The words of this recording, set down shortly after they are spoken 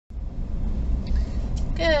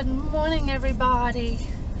Good morning, everybody.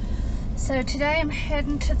 So today I'm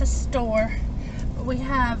heading to the store. We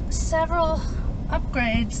have several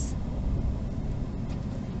upgrades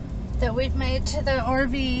that we've made to the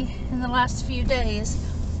RV in the last few days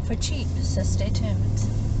for cheap, so stay tuned.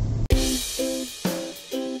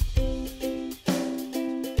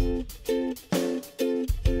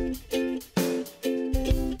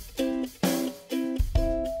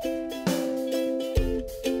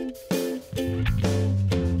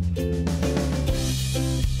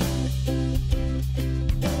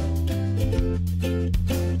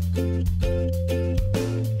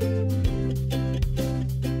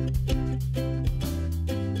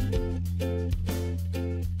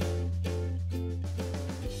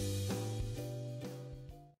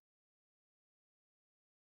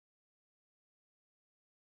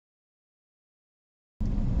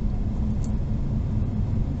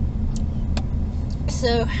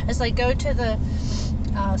 So as I go to the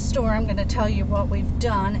store, I'm going to tell you what we've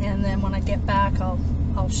done, and then when I get back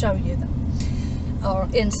I'll show you them or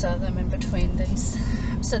insert them in between these.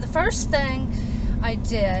 So the first thing I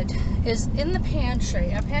did is in the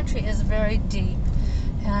pantry. Our pantry is very deep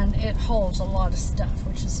and it holds a lot of stuff,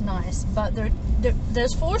 which is nice, but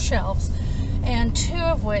there's 4 shelves, and 2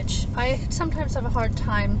 of which I sometimes have a hard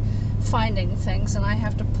time finding things, and I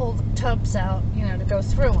have to pull the tubs out, to go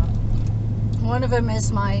through them. One of them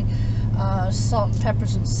is my salt and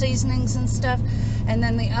peppers and seasonings and stuff, and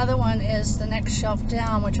then the other one is the next shelf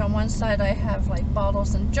down, which on one side I have like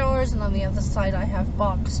bottles and jars, and on the other side I have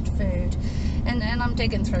boxed food, and I'm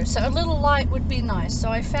digging through. So a little light would be nice. So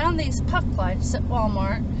I found these puck lights at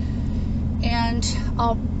Walmart, and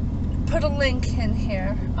I'll put a link in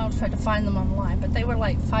here. I'll try to find them online, but they were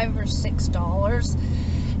like $5 or $6,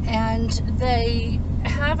 and they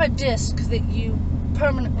have a disc that you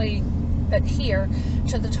permanently adhere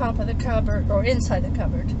to the top of the cupboard or inside the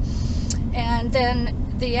cupboard, and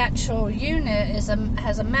then the actual unit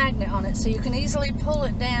has a magnet on it, so you can easily pull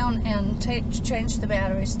it down and change the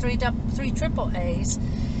batteries. 3 AAAs,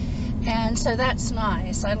 and so that's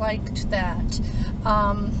nice. I liked that.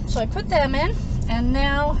 So I put them in, and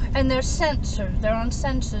they're sensors. They're on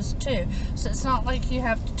sensors too, so it's not like you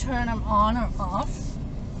have to turn them on or off.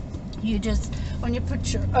 You just, when you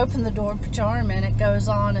open the door, put your arm in, it goes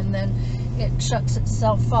on, and then it shuts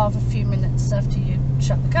itself off a few minutes after you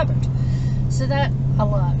shut the cupboard. So that I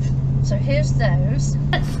love. So here's those.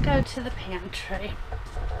 Let's go to the pantry.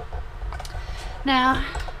 Now,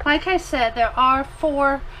 like I said, there are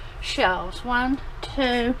 4 shelves. 1,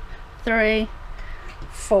 2, 3,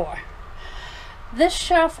 4. This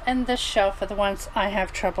shelf and this shelf are the ones I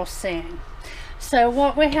have trouble seeing. So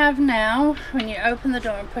what we have now, when you open the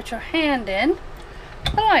door and put your hand in,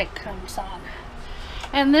 the light comes on.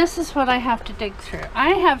 And this is what I have to dig through. I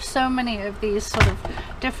have so many of these sort of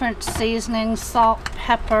different seasonings: salt,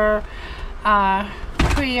 pepper,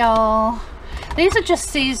 Creole. These are just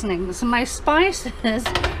seasonings. My spices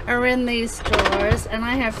are in these drawers, and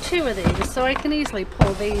I have 2 of these, so I can easily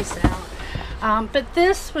pull these out. But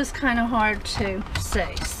this was kind of hard to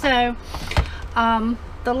see. So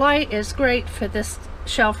the light is great for this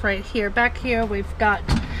shelf right here. Back here we've got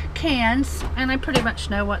cans, and I pretty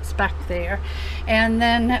much know what's back there, and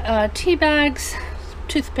then tea bags,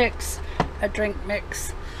 toothpicks, a drink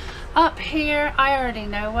mix. Up here I already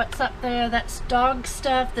know what's up there. That's dog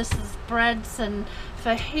stuff. This is breads and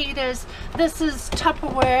fajitas. This is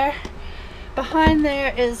Tupperware. Behind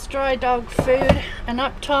there is dry dog food, and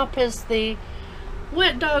up top is the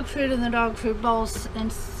wet dog food and the dog food bowls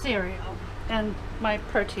and cereal and my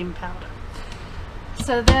protein powder.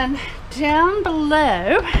 So then down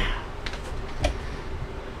below,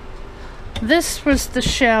 this was the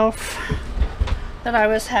shelf that I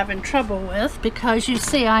was having trouble with, because you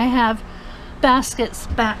see I have baskets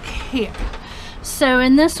back here. So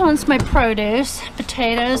in this one's my produce,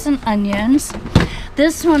 potatoes and onions.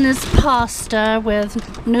 This one is pasta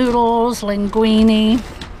with noodles, linguine,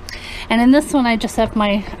 and in this one I just have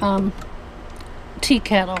my tea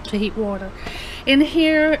kettle to heat water. In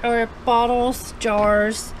here are bottles,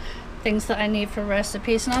 jars, things that I need for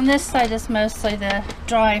recipes, and on this side is mostly the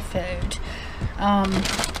dry food.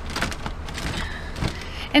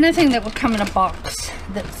 Anything that would come in a box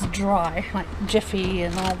that's dry, like Jiffy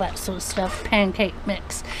and all that sort of stuff, pancake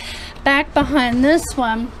mix. Back behind this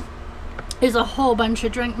one is a whole bunch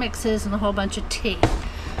of drink mixes and a whole bunch of tea.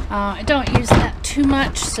 I don't use that too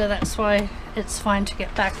much, so that's why it's fine to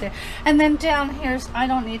get back there. And then down here, I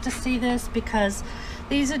don't need to see this because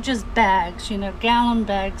these are just bags, gallon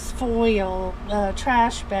bags, foil,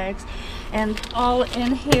 trash bags, and all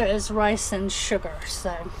in here is rice and sugar.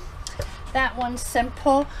 So that one's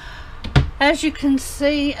simple. As you can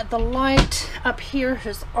see, the light up here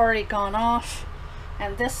has already gone off,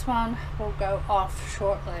 and this one will go off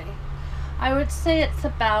shortly. I would say it's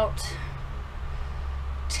about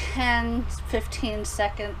 10-15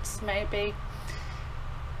 seconds maybe.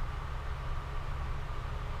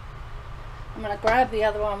 I'm going to grab the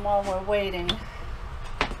other one while we're waiting.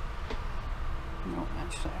 No,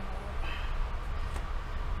 actually.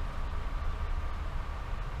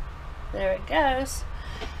 There it goes.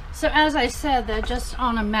 So as I said, they're just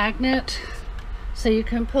on a magnet, so you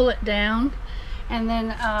can pull it down, and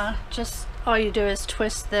then just all you do is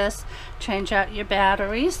twist this, change out your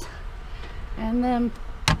batteries, and then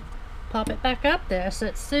pop it back up there. So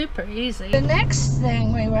it's super easy. The next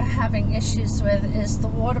thing we were having issues with is the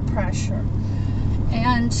water pressure,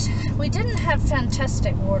 and we didn't have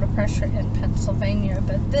fantastic water pressure in Pennsylvania,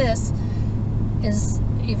 but this is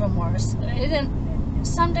even worse.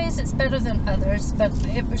 Some days it's better than others, but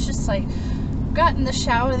it was just like, got in the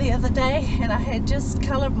shower the other day and I had just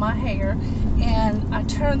colored my hair, and I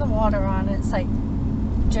turned the water on and it's like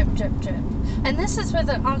drip, drip, drip. And this is with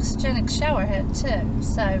an oxygenic shower head too,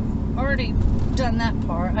 so already done that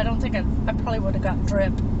part. I don't think I probably would have got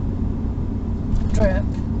drip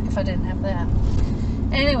if I didn't have that.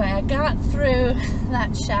 Anyway, I got through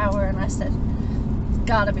that shower and I said,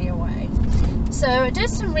 gotta be a way. So I did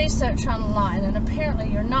some research online, and apparently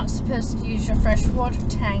you're not supposed to use your fresh water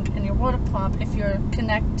tank and your water pump if you're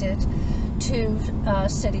connected to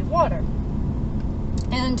city water.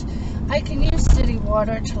 And I can use city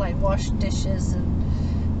water to like wash dishes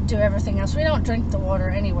and do everything else. We don't drink the water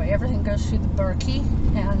anyway. Everything goes through the Berkey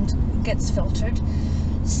and gets filtered.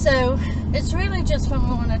 So it's really just when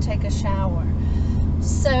we want to take a shower.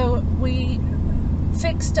 So we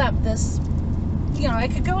fixed up this, you know, I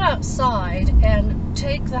could go outside and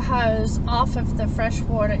take the hose off of the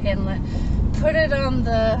freshwater inlet, put it on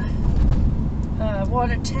the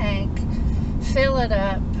water tank, fill it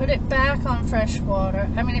up, put it back on fresh water.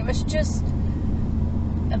 I mean, it was just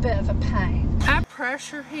a bit of a pain. Our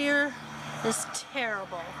pressure here is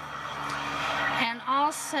terrible, and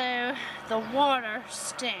also the water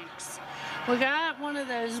stinks. We got one of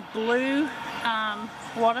those blue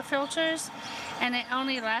water filters, and it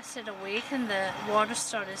only lasted a week and the water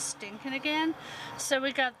started stinking again. So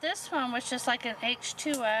we got this one, which is like an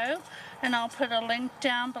H2O, and I'll put a link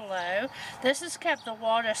down below. This has kept the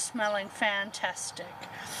water smelling fantastic,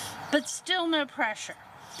 but still no pressure.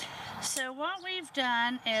 So what we've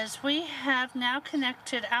done is we have now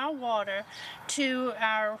connected our water to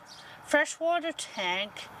our freshwater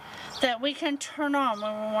tank that we can turn on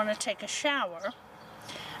when we want to take a shower.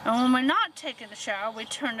 And when we're not taking a shower, we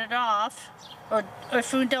turn it off, or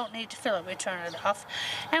if we don't need to fill it, we turn it off,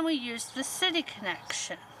 and we use the city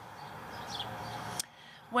connection.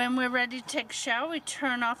 When we're ready to take a shower, we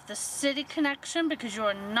turn off the city connection, because you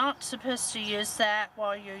are not supposed to use that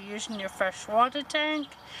while you're using your fresh water tank.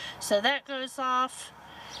 So that goes off,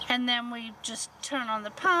 and then we just turn on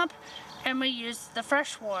the pump and we use the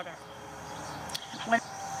fresh water.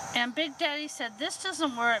 And Big Daddy said this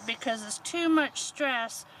doesn't work because there's too much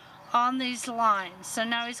stress on these lines. So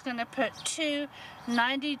now he's going to put two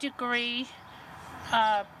 90-degree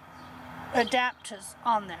adapters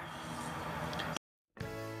on there.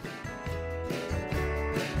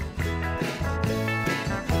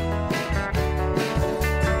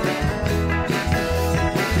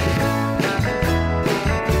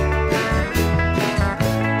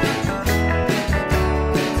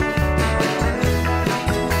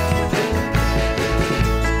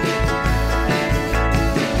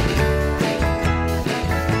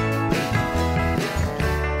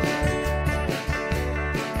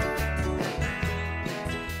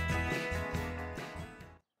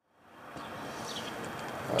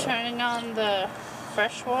 Turning on the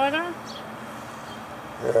fresh water.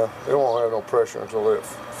 Yeah, it won't have no pressure until it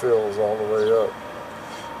fills all the way up.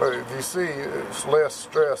 But if you see, it's less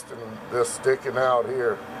stress than this sticking out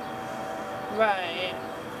here. Right.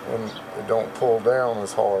 And it don't pull down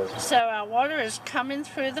as hard. So our water is coming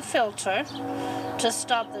through the filter to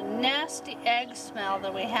stop the nasty egg smell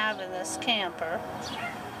that we have in this camper.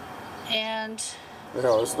 And you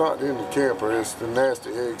know, it's not in the camper, it's the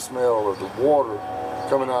nasty egg smell of the water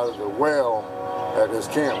coming out of the well at this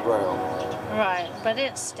campground. Right, but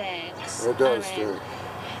it stinks. It does stink.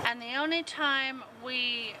 And the only time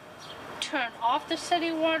we turn off the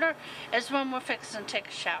city water is when we're fixing to take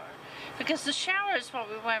a shower. Because the shower is what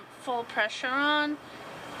we went full pressure on.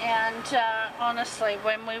 And honestly,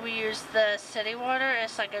 when we use the city water,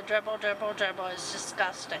 it's like a dribble, dribble, dribble. It's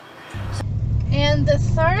disgusting. And the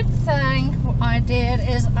third thing I did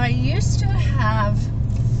is I used to have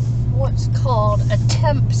what's called a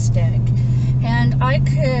temp stick, and I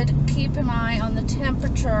could keep an eye on the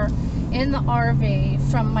temperature in the RV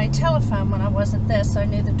from my telephone when I wasn't there, so I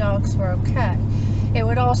knew the dogs were okay. It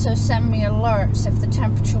would also send me alerts if the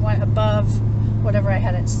temperature went above whatever I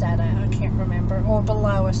had it set at, I can't remember, or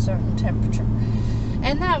below a certain temperature.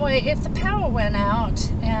 And that way, if the power went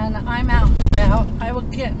out and I'm out and about, I would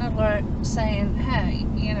get an alert saying, hey,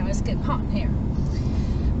 you know, it's getting hot in here.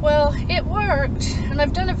 Well, it worked, and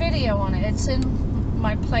I've done a video on it. It's in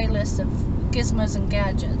my playlist of gizmos and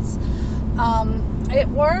gadgets. It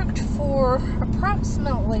worked for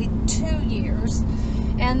approximately 2 years,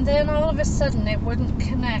 and then all of a sudden it wouldn't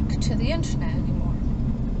connect to the internet anymore.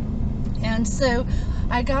 And so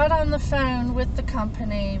I got on the phone with the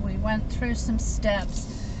company. We went through some steps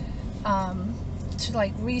to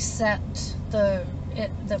like reset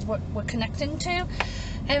what we're connecting to,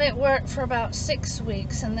 and it worked for about 6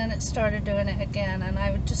 weeks, and then it started doing it again, and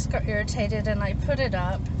I just got irritated, and I put it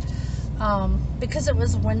up because it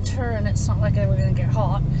was winter and it's not like it was going to get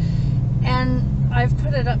hot, and I've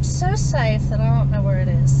put it up so safe that I don't know where it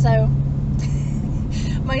is. So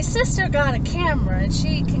my sister got a camera, and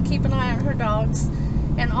she can keep an eye on her dogs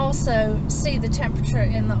and also see the temperature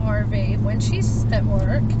in the RV when she's at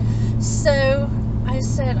work. So I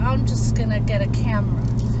said, I'm just gonna get a camera.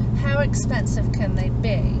 How expensive can they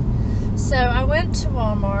be? So I went to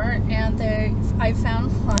Walmart, and I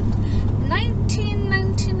found one,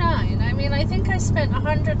 $19.99. I mean, I think I spent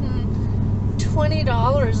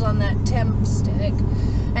 $120 on that temp stick,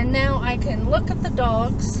 and now I can look at the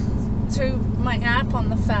dogs through my app on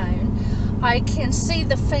the phone. I can see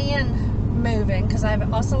the fan moving because I have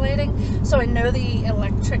it oscillating, so I know the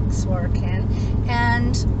electric's working,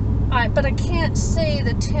 but I can't see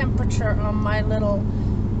the temperature on my little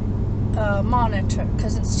monitor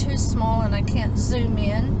because it's too small and I can't zoom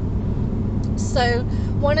in. So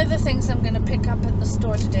one of the things I'm going to pick up at the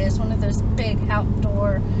store today is one of those big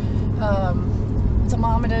outdoor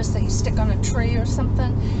thermometers that you stick on a tree or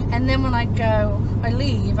something, and then when I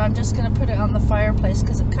leave, I'm just going to put it on the fireplace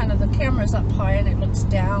because it kind of, the camera's up high and it looks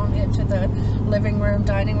down into the living room,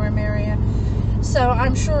 dining room area. So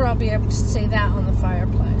I'm sure I'll be able to see that on the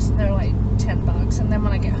fireplace. They're like $10, and then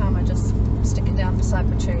when I get home, I just stick it down beside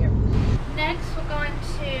my chair. Next, we're going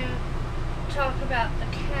to talk about the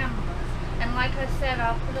camera. And like I said,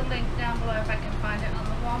 I'll put a link down below if I can find it on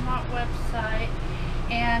the Walmart website.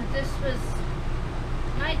 And this was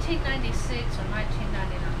 $19.96 or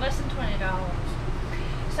 $19.99, less than $20.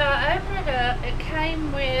 So I opened it up. It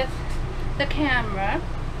came with the camera.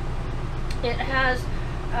 It has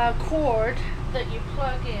a cord that you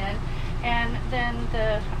plug in, and then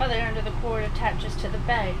the other end of the cord attaches to the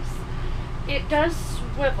base. It does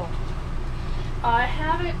swivel. I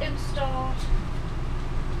have it installed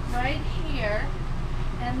right here,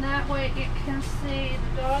 and that way it can see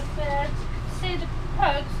the dog beds, see the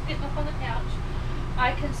pugs getting up on the couch.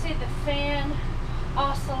 I can see the fan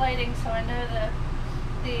oscillating, so I know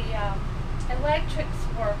the electric's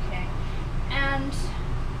working. And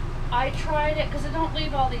I tried it because I don't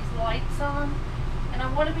leave all these lights on, and I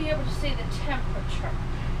want to be able to see the temperature.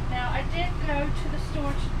 Now, I did go to the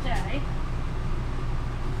store today.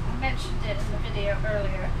 I mentioned it in the video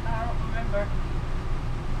earlier. I don't remember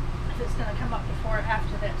if it's going to come up before or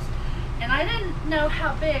after this. And I didn't know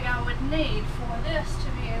how big I would need for this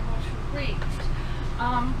to be able to read.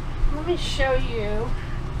 Let me show you.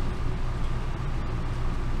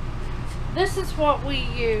 This is what we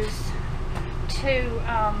use to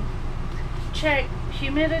check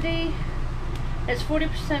humidity. It's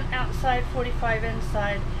 40% outside, 45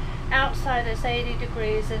 inside. Outside is 80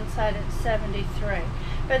 degrees, inside it's 73.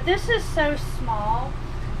 But this is so small.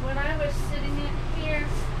 When I was sitting in here,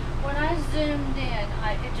 when I zoomed in,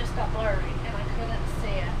 it just got blurry and I couldn't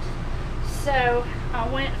see it. So I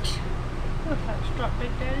went, I just dropped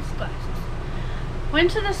Big Daddy's glasses.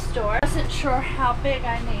 Went to the store. I wasn't sure how big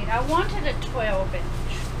I need. I wanted a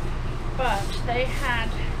 12-inch, but they had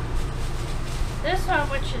this one,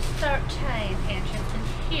 which is 13 inches and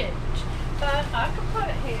huge. But I could put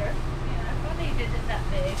it here, you know, if I needed it that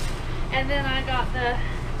big. And then I got the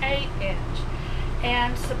 8-inch.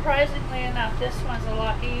 And surprisingly enough, this one's a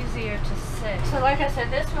lot easier to see. So like I said,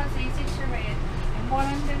 this one's easy to read. And what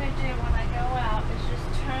I'm going to do when I go out is just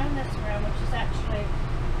turn this around, which is actually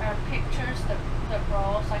our pictures that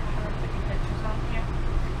roll. It's like 150 pictures on here.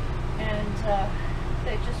 And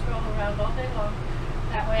they just roll around all day long.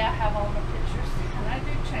 That way I have all my pictures. And I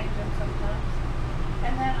do change them sometimes.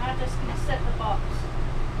 And then I'm just going to set the box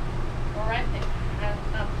right there. And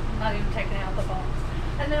I'm not even taking out the box.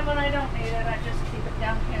 And then when I don't need it, I just keep it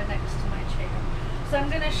down here next to my chair. So I'm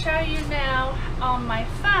going to show you now on my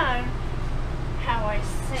phone how I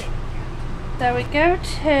see. So we go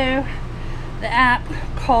to the app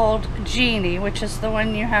called Genie, which is the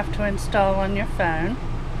one you have to install on your phone.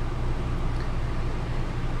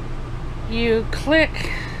 You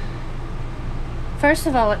click, first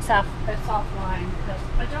of all it's offline because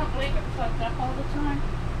I don't leave it plugged up all the time.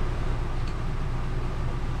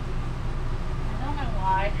 I don't know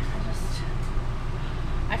why,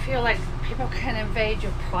 I feel like people can invade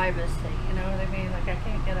your privacy, you know what I mean? Like I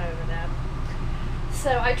can't get over that.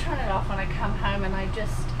 So I turn it off when I come home and I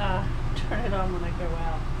just turn it on when I go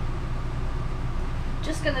out.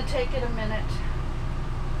 Just gonna take it a minute.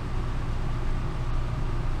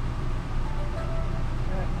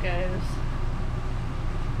 There it goes.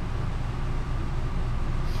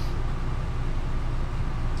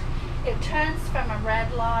 It turns from a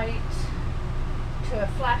red light to a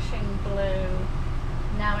flashing blue.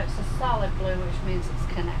 Now it's a solid blue, which means it's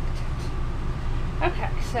connected. Okay,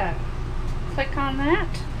 so click on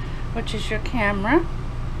that, which is your camera.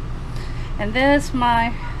 And there's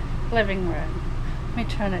my living room. Let me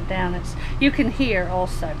turn it down. You can hear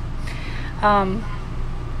also.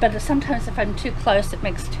 But sometimes if I'm too close, it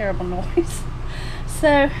makes terrible noise.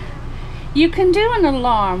 So you can do an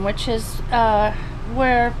alarm, which is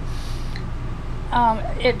where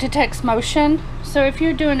it detects motion. So if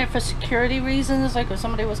you're doing it for security reasons, like if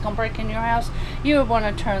somebody was going to break in your house, you would want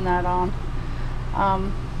to turn that on.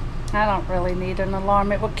 I don't really need an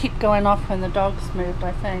alarm. It will keep going off when the dog's moved,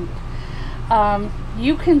 I think.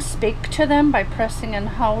 You can speak to them by pressing and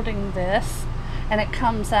holding this, and it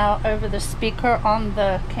comes out over the speaker on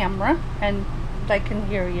the camera, and they can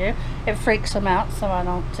hear you. It freaks them out, so I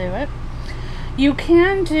don't do it. You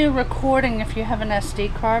can do recording if you have an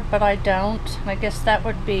SD card, but I don't. I guess that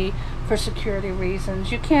would be for security reasons.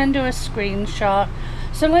 You can do a screenshot.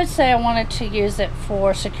 So let's say I wanted to use it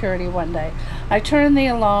for security one day. I turn the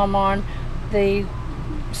alarm on,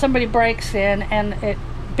 somebody breaks in and it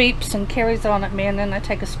beeps and carries on at me, and then I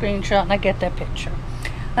take a screenshot and I get that picture.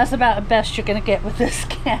 That's about the best you're going to get with this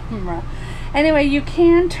camera. Anyway, you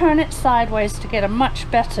can turn it sideways to get a much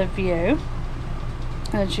better view,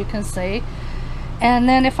 as you can see. And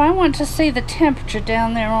then if I want to see the temperature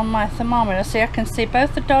down there on my thermometer, see, I can see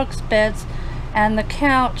both the dog's beds and the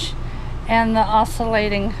couch and the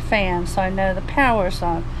oscillating fan, so I know the power's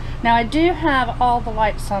on. Now I do have all the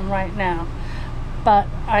lights on right now, but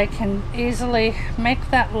I can easily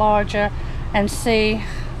make that larger and see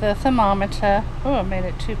the thermometer. Oh, I made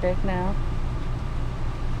it too big now.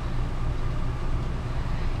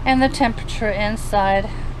 And the temperature inside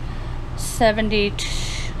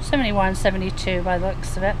 71, 72 by the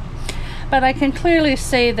looks of it. But I can clearly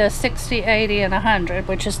see the 60, 80, and 100,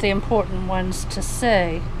 which is the important ones to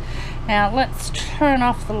see. Now let's turn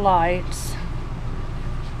off the lights.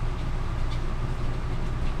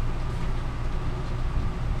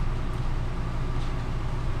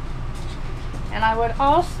 And I would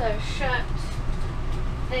also shut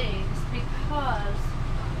these because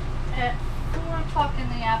at 4 o'clock in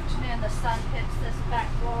the afternoon the sun hits this back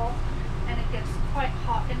wall and it gets quite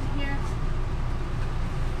hot in here.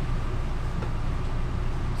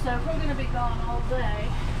 So if we're going to be gone all day,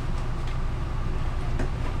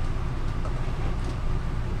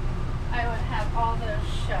 I would have all those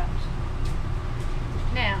shut.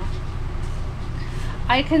 Now,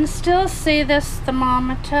 I can still see this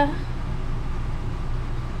thermometer.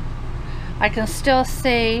 I can still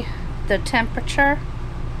see the temperature.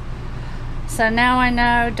 So now I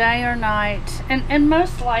know day or night. And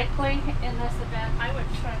most likely in this event, I would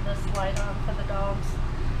turn this light on for the dogs.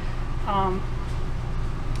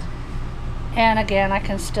 And again, I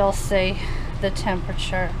can still see the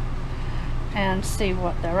temperature and see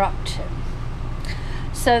what they're up to.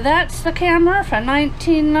 So that's the camera for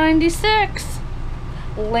 1996.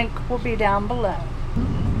 Link will be down below.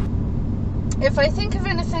 If I think of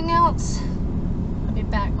anything else, I'll be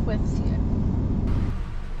back with you.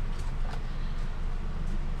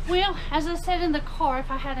 Well, as I said in the car,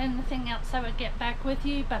 if I had anything else I would get back with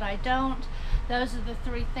you, but I don't. Those are the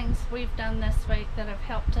 3 things we've done this week that have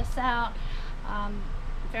helped us out.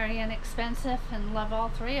 Very inexpensive, and love all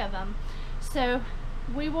 3 of them. So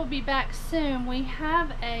we will be back soon. We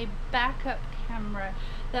have a backup camera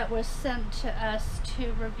that was sent to us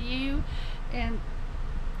to review, and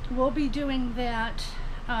we'll be doing that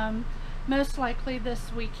most likely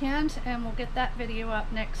this weekend, and we'll get that video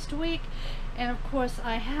up next week. And of course,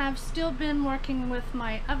 I have still been working with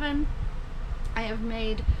my oven. I have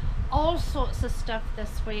made all sorts of stuff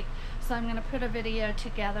this week, so I'm going to put a video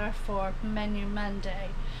together for Menu Monday.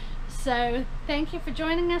 So thank you for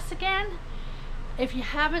joining us again, If you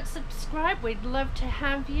haven't subscribed, we'd love to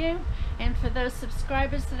have you. And for those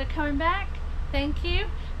subscribers that are coming back, thank you.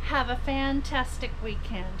 Have a fantastic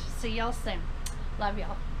weekend. See y'all soon. Love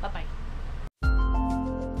y'all. Bye-bye.